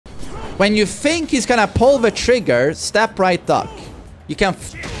When you think he's gonna pull the trigger, step right duck. You can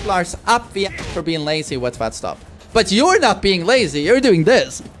f Lars up the for being lazy with that stuff. But you're not being lazy, you're doing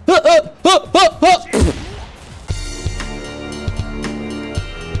this.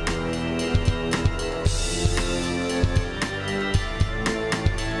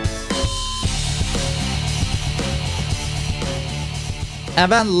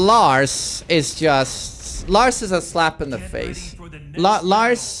 And then Lars is just... Lars is a slap in the face.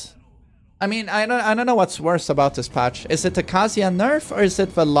 Lars... I mean, I don't know what's worse about this patch. Is it the Kazuya nerf or is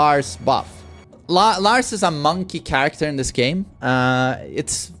it the Lars buff? Lars is a monkey character in this game.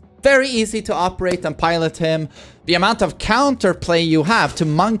 It's very easy to operate and pilot him. The amount of counterplay you have to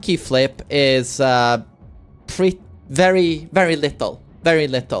monkey flip is very little. Very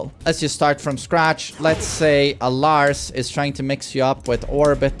little. Let's just start from scratch. Let's say a Lars is trying to mix you up with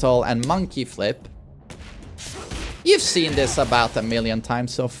orbital and monkey flip. You've seen this about a million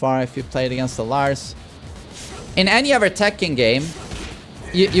times so far if you played against the Lars. In any other Tekken game,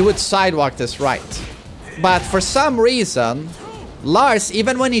 you would sidewalk this right. But for some reason, Lars,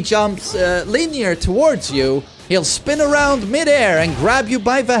 even when he jumps linear towards you, he'll spin around midair and grab you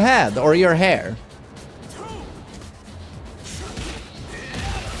by the head or your hair.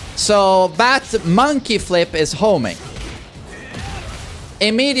 So that monkey flip is homing.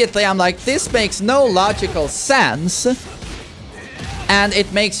 Immediately I'm like, this makes no logical sense. And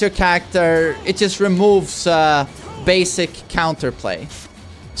it makes your character, it just removes basic counterplay.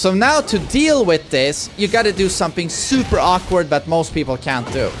 So now to deal with this, you gotta do something super awkward that most people can't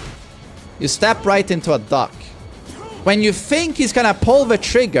do. You step right into a duck. When you think he's gonna pull the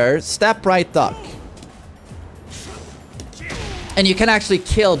trigger, step right duck. And you can actually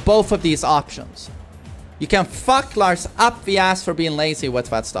kill both of these options. You can fuck Lars up the ass for being lazy with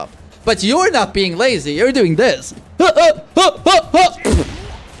that stuff. But you're not being lazy, you're doing this.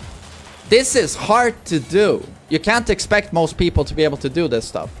 This is hard to do. You can't expect most people to be able to do this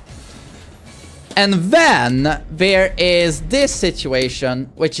stuff. And then there is this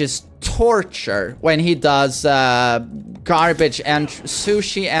situation, which is torture, when he does garbage entry,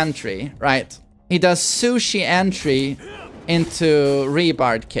 sushi entry, right? He does sushi entry into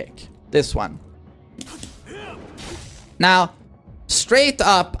rebarred kick. This one. Now, straight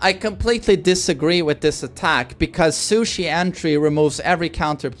up, I completely disagree with this attack because sushi entry removes every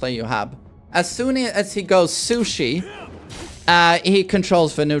counterplay you have. As soon as he goes sushi, he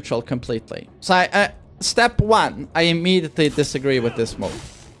controls the neutral completely. So step one, I immediately disagree with this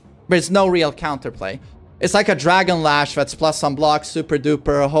move. There's no real counterplay. It's like a Dragon Lash that's plus on block, super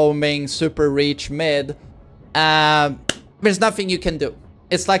duper, homing, super reach, mid. There's nothing you can do.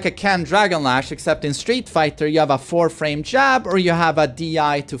 It's like a Ken Dragon Lash, except in Street Fighter, you have a 4-frame jab or you have a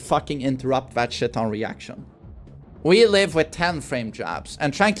DI to fucking interrupt that shit on reaction. We live with 10-frame jabs,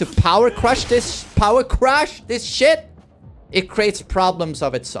 and trying to power crush this shit, it creates problems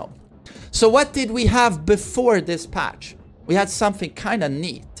of its own. So what did we have before this patch? We had something kind of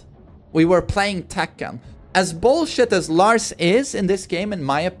neat. We were playing Tekken. As bullshit as Lars is in this game, in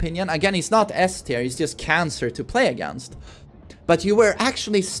my opinion, again, he's not S tier, he's just cancer to play against. But you were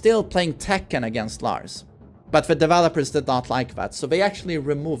actually still playing Tekken against Lars. But the developers did not like that, so they actually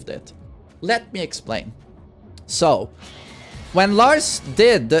removed it. Let me explain. So, when Lars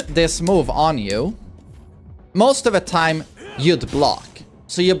did this move on you, most of the time you'd block.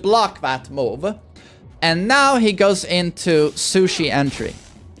 So you block that move. And now he goes into sushi entry.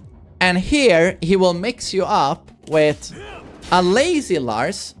 And here, he will mix you up with... A lazy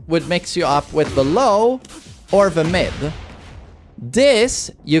Lars would mix you up with the low or the mid.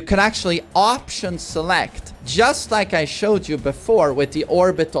 This, you can actually option select, just like I showed you before with the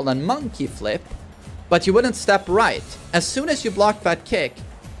orbital and monkey flip, but you wouldn't step right. As soon as you block that kick,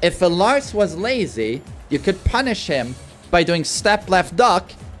 if the Lars was lazy, you could punish him by doing step left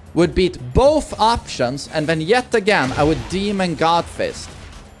duck, would beat both options, and then yet again, I would Demon God Fist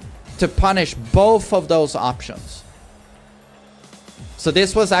to punish both of those options. So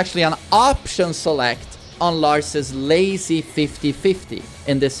this was actually an option select on Lars's lazy 50-50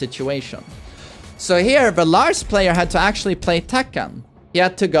 in this situation. So here, the Lars player had to actually play Tekken. He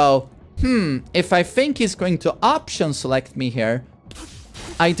had to go, if I think he's going to option select me here,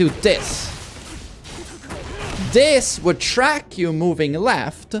 I do this. This would track you moving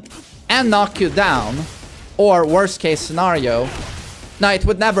left and knock you down. Or worst case scenario, no, it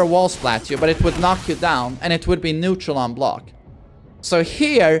would never wall splat you, but it would knock you down and it would be neutral on block. So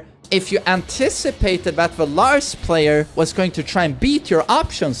here, if you anticipated that the Lars player was going to try and beat your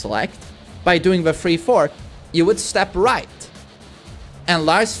option select by doing the 3-4, you would step right. And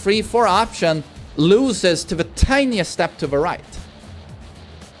Lars' 3-4 option loses to the tiniest step to the right.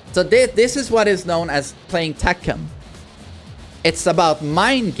 So this is what is known as playing Tekken. It's about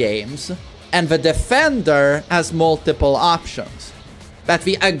mind games, and the defender has multiple options that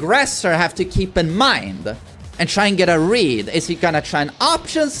the aggressor have to keep in mind and try and get a read. Is he gonna try and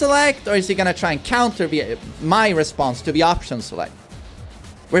option select, or is he gonna try and counter my response to the option select?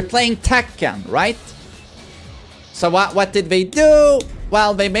 We're playing Tekken, right? So what did they do?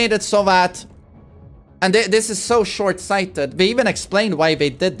 Well, they made it so that, and this is so short-sighted. They even explained why they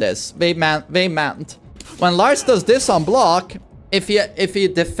did this. They meant when Lars does this on block, if the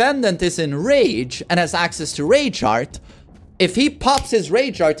defendant is in rage and has access to rage art, if he pops his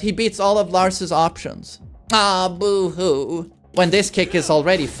rage art, he beats all of Lars's options. Ah, boo-hoo. When this kick is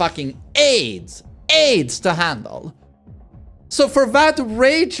already fucking AIDS to handle. So for that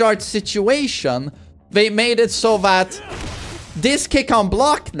rage art situation, they made it so that this kick on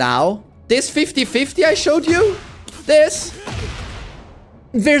block now, this 50-50 I showed you, there's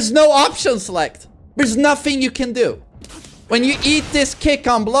no option select. There's nothing you can do. When you eat this kick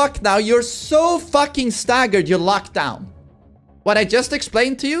on block now, you're so fucking staggered, you're locked down. What I just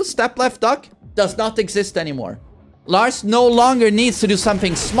explained to you, step left duck, does not exist anymore. Lars no longer needs to do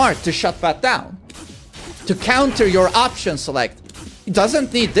something smart to shut that down. To counter your option select. He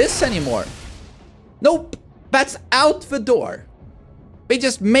doesn't need this anymore. Nope, that's out the door. They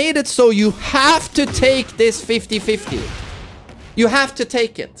just made it so you have to take this 50-50. You have to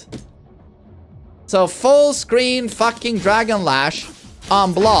take it. So full screen fucking Dragon Lash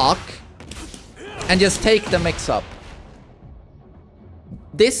on block and just take the mix up.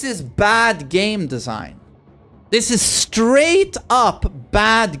 This is bad game design. This is straight up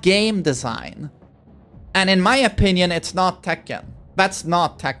bad game design. And in my opinion, it's not Tekken. That's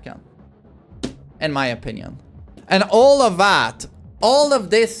not Tekken. In my opinion. And all of that, all of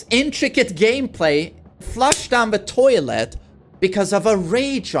this intricate gameplay flushed down the toilet because of a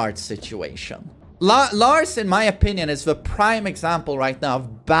rage art situation. Lars, in my opinion, is the prime example right now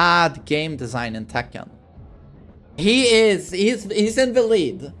of bad game design in Tekken. He's in the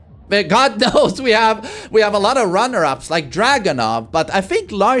lead. But God knows we have a lot of runner-ups like Dragonov, but I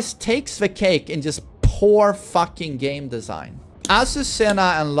think Lars takes the cake in just poor fucking game design.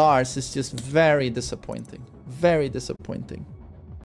 Azucena and Lars is just very disappointing. Very disappointing.